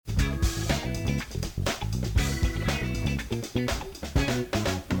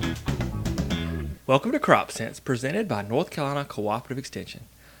Welcome to Crop Sense, presented by North Carolina Cooperative Extension.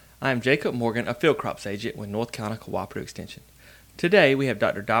 I am Jacob Morgan, a field crops agent with North Carolina Cooperative Extension. Today we have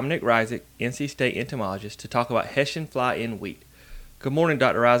Dr. Dominic Reisig, NC State entomologist, to talk about Hessian fly in wheat. Good morning,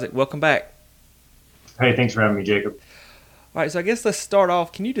 Dr. Reisig. Welcome back. Hey, thanks for having me, Jacob. All right, so I guess let's start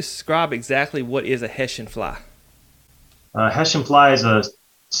off. Can you describe exactly what is a Hessian fly? Hessian fly is a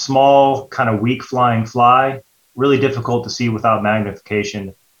small, kind of weak flying fly, really difficult to see without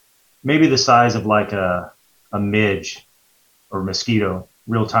magnification. Maybe the size of like a midge or mosquito,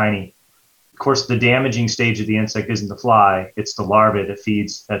 real tiny. Of course, the damaging stage of the insect isn't the fly, it's the larvae that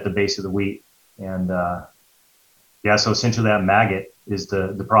feeds at the base of the wheat. And so essentially that maggot is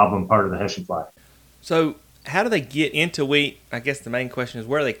the problem part of the Hessian fly. So how do they get into wheat? I guess the main question is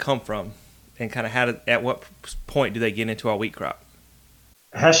where do they come from, and kind of at what point do they get into our wheat crop?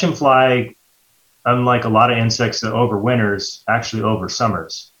 Hessian fly, unlike a lot of insects that overwinters, actually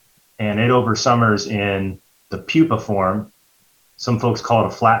oversummers. And it oversummers in the pupa form. Some folks call it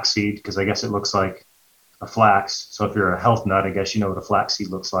a flaxseed because I guess it looks like a flax. So if you're a health nut, I guess you know what a flaxseed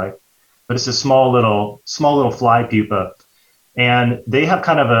looks like. But it's a small little fly pupa. And they have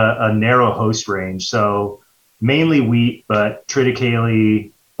kind of a narrow host range. So mainly wheat, but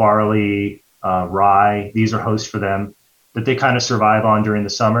triticale, barley, rye, these are hosts for them that they kind of survive on during the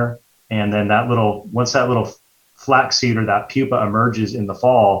summer. And then once that little flaxseed or that pupa emerges in the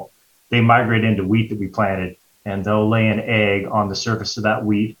fall, they migrate into wheat that we planted, and they'll lay an egg on the surface of that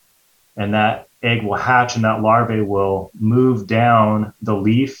wheat, and that egg will hatch, and that larvae will move down the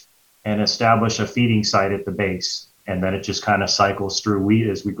leaf and establish a feeding site at the base. And then it just kind of cycles through wheat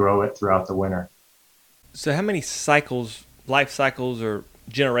as we grow it throughout the winter. So how many life cycles or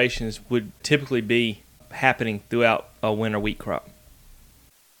generations would typically be happening throughout a winter wheat crop?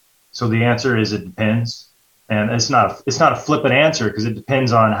 So the answer is it depends. And it's not a flippant answer because it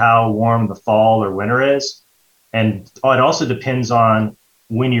depends on how warm the fall or winter is. And it also depends on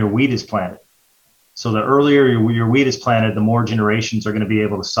when your wheat is planted. So the earlier your wheat is planted, the more generations are going to be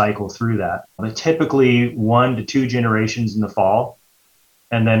able to cycle through that. But typically 1 to 2 generations in the fall,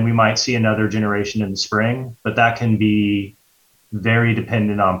 and then we might see another generation in the spring. But that can be very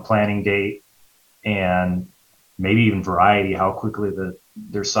dependent on planting date and maybe even variety, how quickly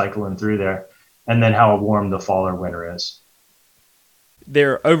they're cycling through there, and then how warm the fall or winter is.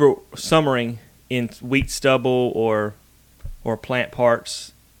 They're over summering in wheat stubble or plant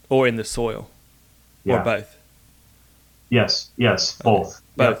parts or in the soil, or both. Yes, both. Okay.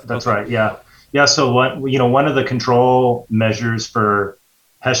 Both. Yep, that's okay. right. Yeah. So one of the control measures for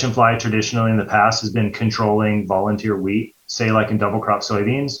Hessian fly traditionally in the past has been controlling volunteer wheat, say like in double crop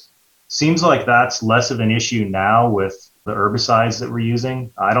soybeans. Seems like that's less of an issue now with the herbicides that we're using.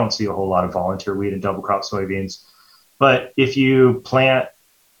 I don't see a whole lot of volunteer wheat in double crop soybeans. But if you plant,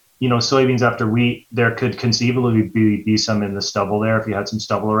 soybeans after wheat, there could conceivably be some in the stubble there if you had some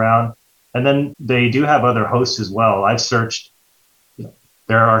stubble around. And then they do have other hosts as well. I've searched,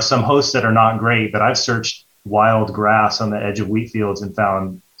 there are some hosts that are not great, but I've searched wild grass on the edge of wheat fields and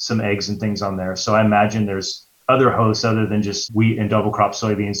found some eggs and things on there. So I imagine there's other hosts other than just wheat and double crop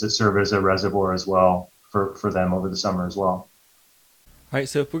soybeans that serve as a reservoir as well for them over the summer as well. All right,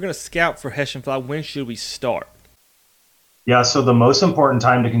 so if we're going to scout for Hessian fly, when should we start? Yeah, so the most important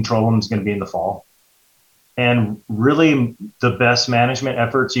time to control them is going to be in the fall. And really the best management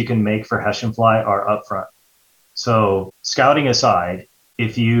efforts you can make for Hessian fly are upfront. So scouting aside,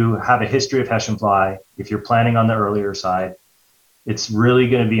 if you have a history of Hessian fly, if you're planning on the earlier side, it's really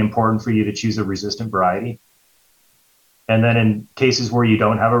going to be important for you to choose a resistant variety. And then in cases where you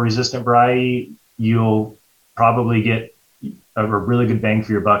don't have a resistant variety, you'll probably get a really good bang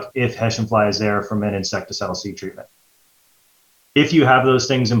for your buck if Hessian fly is there from an insecticidal seed treatment. If you have those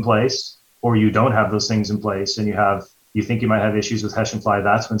things in place, or you don't have those things in place, and you think you might have issues with Hessian fly,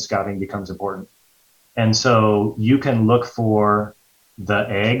 that's when scouting becomes important. And so you can look for the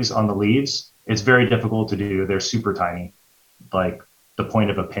eggs on the leaves. It's very difficult to do. They're super tiny, like the point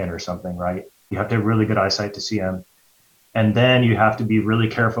of a pin or something, right? You have to have really good eyesight to see them. And then you have to be really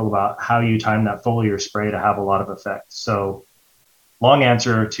careful about how you time that foliar spray to have a lot of effect. So long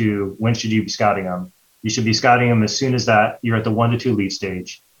answer to when should you be scouting them? You should be scouting them as soon as that you're at the 1 to 2 leaf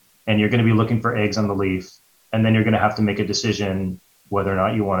stage, and you're going to be looking for eggs on the leaf. And then you're going to have to make a decision whether or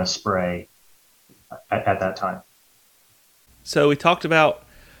not you want to spray at that time. So we talked about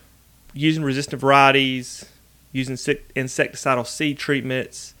using resistant varieties, using insecticidal seed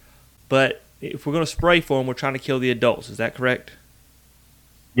treatments, but if we're going to spray for them, we're trying to kill the adults. Is that correct?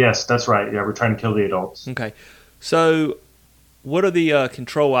 Yes, that's right. Yeah, we're trying to kill the adults. Okay. So what are the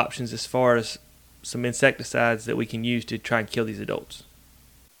control options as far as some insecticides that we can use to try and kill these adults?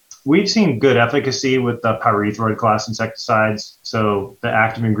 We've seen good efficacy with the pyrethroid class insecticides. So the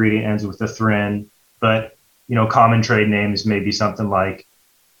active ingredient ends with a thrin, but common trade names may be something like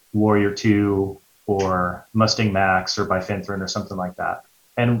Warrior 2 or Mustang Max or bifenthrin or something like that.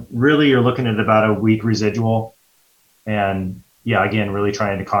 And really you're looking at about a week residual. And yeah, again, really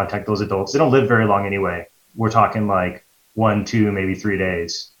trying to contact those adults. They don't live very long anyway. We're talking like 1, 2, maybe 3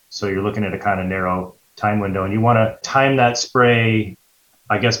 days. So you're looking at a kind of narrow time window, and you want to time that spray,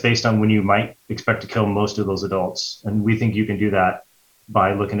 I guess, based on when you might expect to kill most of those adults. And we think you can do that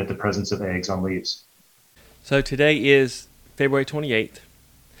by looking at the presence of eggs on leaves. So today is February 28th.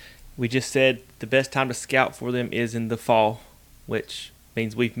 We just said the best time to scout for them is in the fall, which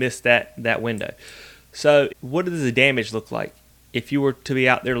means we've missed that window. So what does the damage look like? If you were to be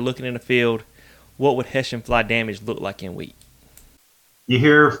out there looking in a field, what would Hessian fly damage look like in wheat? You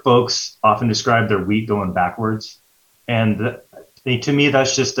hear folks often describe their wheat going backwards. And to me,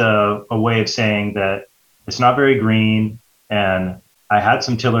 that's just a way of saying that it's not very green. And I had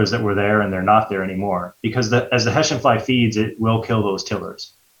some tillers that were there and they're not there anymore, because as the Hessian fly feeds, it will kill those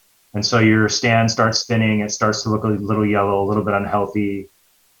tillers. And so your stand starts spinning. It starts to look a little yellow, a little bit unhealthy.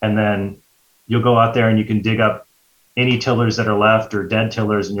 And then you'll go out there and you can dig up any tillers that are left or dead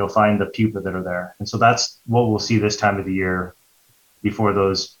tillers, and you'll find the pupa that are there. And so that's what we'll see this time of the year before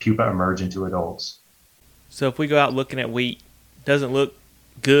those pupa emerge into adults. So if we go out looking at wheat, doesn't look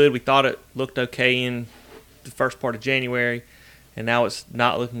good. We thought it looked okay in the first part of January, and now it's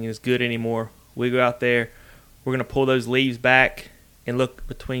not looking as good anymore. We go out there, we're going to pull those leaves back and look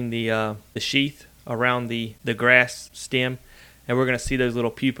between the sheath around the grass stem, and we're going to see those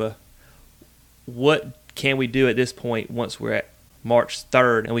little pupa. What can we do at this point once we're at March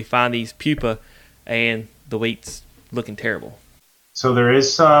 3rd and we find these pupa and the wheat's looking terrible? So there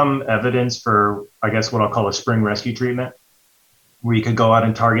is some evidence for, I guess, what I'll call a spring rescue treatment, where you could go out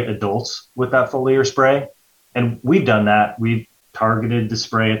and target adults with that foliar spray. And we've done that. We've targeted the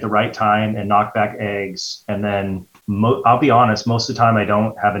spray at the right time and knocked back eggs. And then I'll be honest, most of the time I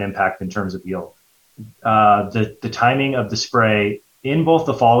don't have an impact in terms of yield. The timing of the spray in both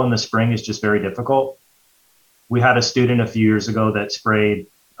the fall and the spring is just very difficult. We had a student a few years ago that sprayed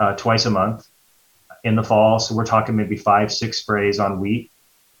twice a month in the fall. So we're talking maybe 5, 6 sprays on wheat.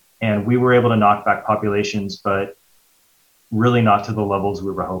 And we were able to knock back populations, but really not to the levels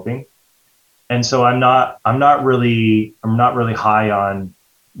we were hoping. And so I'm not really high on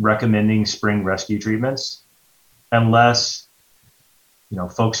recommending spring rescue treatments unless,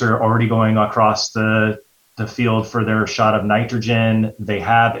 folks are already going across the field for their shot of nitrogen. They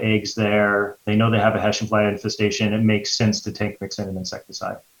have eggs there. They know they have a Hessian fly infestation. It makes sense to mix in an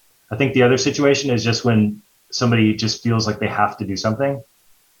insecticide. I think the other situation is just when somebody just feels like they have to do something.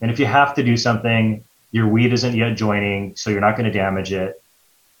 And if you have to do something, your wheat isn't yet joining, so you're not going to damage it.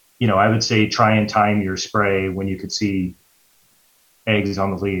 I would say try and time your spray when you could see eggs on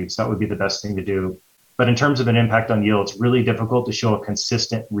the leaves. That would be the best thing to do. But in terms of an impact on yield, it's really difficult to show a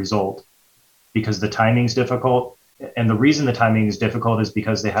consistent result because the timing is difficult. And the reason the timing is difficult is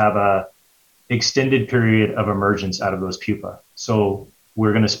because they have a extended period of emergence out of those pupa. So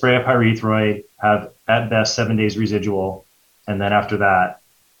we're going to spray a pyrethroid, have at best 7 days residual, and then after that,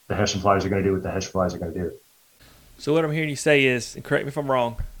 the Hessian flies are going to do what the Hessian flies are going to do. So what I'm hearing you say is, and correct me if I'm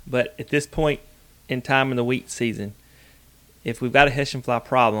wrong, but at this point in time in the wheat season, if we've got a Hessian fly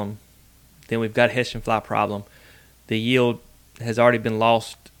problem, then we've got a Hessian fly problem. The yield has already been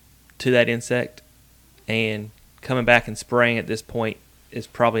lost to that insect, and coming back and spraying at this point is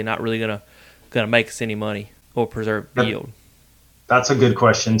probably not really going to make us any money or preserve yield. That's a good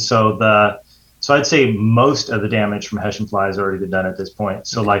question. So I'd say most of the damage from Hessian fly has already been done at this point.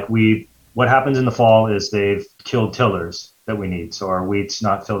 So what happens in the fall is they've killed tillers that we need. So our wheat's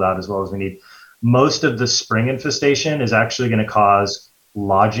not filled out as well as we need. Most of the spring infestation is actually going to cause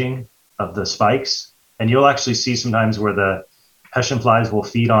lodging of the spikes. And you'll actually see sometimes where the Hessian flies will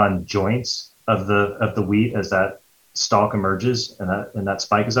feed on joints of the wheat as that stalk emerges and that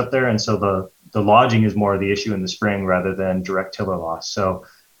spike is up there. And so the lodging is more of the issue in the spring rather than direct tiller loss. So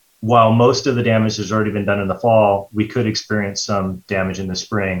while most of the damage has already been done in the fall, we could experience some damage in the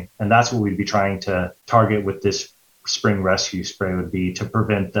spring. And that's what we'd be trying to target with this spring rescue spray, would be to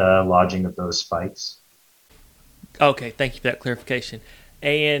prevent the lodging of those spikes. Okay, thank you for that clarification.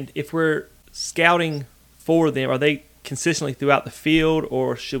 And if we're scouting for them, are they consistently throughout the field,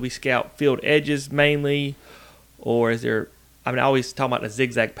 or should we scout field edges mainly? Or is there, I always talk about a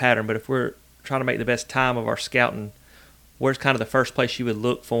zigzag pattern, but if we're trying to make the best time of our scouting, where's kind of the first place you would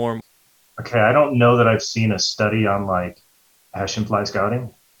look for them? Okay, I don't know that I've seen a study on Hessian fly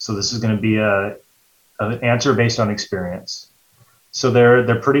scouting. So this is going to be a an answer based on experience. So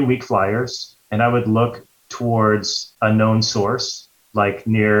they're pretty weak flyers, and I would look towards a known source, like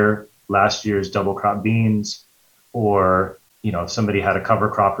near last year's double crop beans, or if somebody had a cover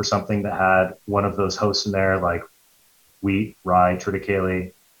crop or something that had one of those hosts in there, like wheat, rye,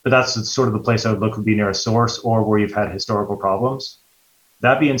 triticale. But that's sort of the place I would look, would be near a source or where you've had historical problems.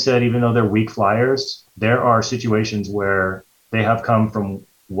 That being said, even though they're weak flyers, there are situations where they have come from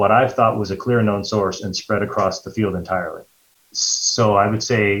what I've thought was a clear known source and spread across the field entirely. So I would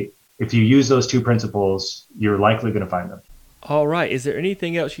say if you use those two principles, you're likely going to find them. All right. Is there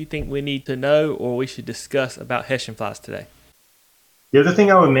anything else you think we need to know or we should discuss about Hessian flies today? The other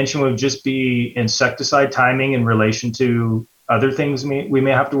thing I would mention would just be insecticide timing in relation to other things we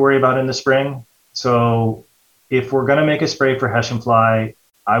may have to worry about in the spring. So if we're going to make a spray for Hessian fly,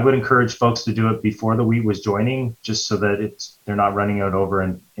 I would encourage folks to do it before the wheat was joining, just so that they're not running it over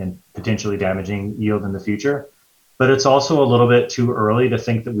and potentially damaging yield in the future. But it's also a little bit too early to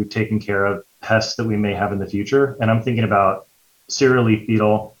think that we've taken care of pests that we may have in the future. And I'm thinking about cereal leaf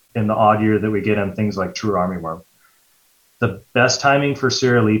beetle in the odd year that we get on things like true armyworm. The best timing for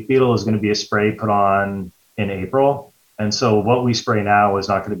cereal leaf beetle is going to be a spray put on in April. And so what we spray now is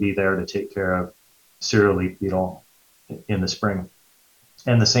not going to be there to take care of cereal leaf beetle in the spring.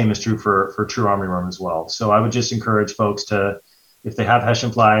 And the same is true for true armyworm as well. So I would just encourage folks to, if they have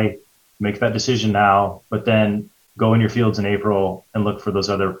Hessian fly, make that decision now, but then go in your fields in April and look for those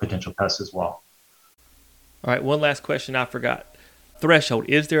other potential pests as well. All right, one last question I forgot. Threshold.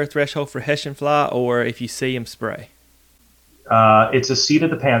 Is there a threshold for Hessian fly, or if you see them, spray? It's a seat of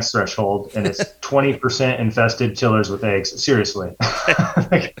the pants threshold, and it's 20% infested tillers with eggs. Seriously,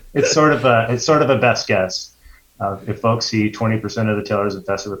 it's sort of a best guess. If folks see 20% of the tillers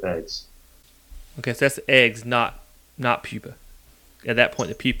infested with eggs. Okay, so that's eggs, not pupa. At that point,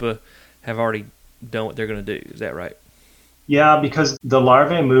 the pupa have already done what they're going to do. Is that right? Yeah, because the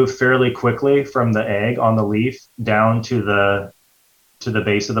larvae move fairly quickly from the egg on the leaf down to the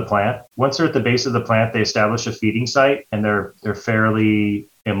base of the plant. Once they're at the base of the plant, they establish a feeding site, and they're fairly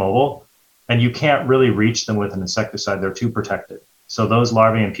immobile, and you can't really reach them with an insecticide. They're too protected. So those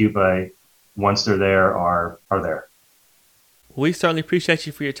larvae and pupae, once they're there, are there. We certainly appreciate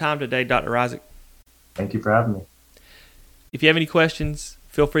you for your time today, Dr. Isaac. Thank you for having me. If you have any questions,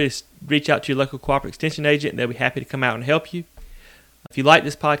 feel free to reach out to your local cooperative extension agent, and they'll be happy to come out and help you. If you like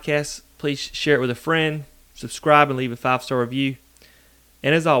this podcast, please share it with a friend, subscribe, and leave a 5-star review.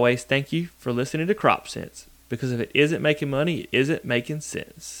 And as always, thank you for listening to Crop Sense, because if it isn't making money, it isn't making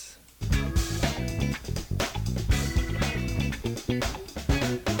sense.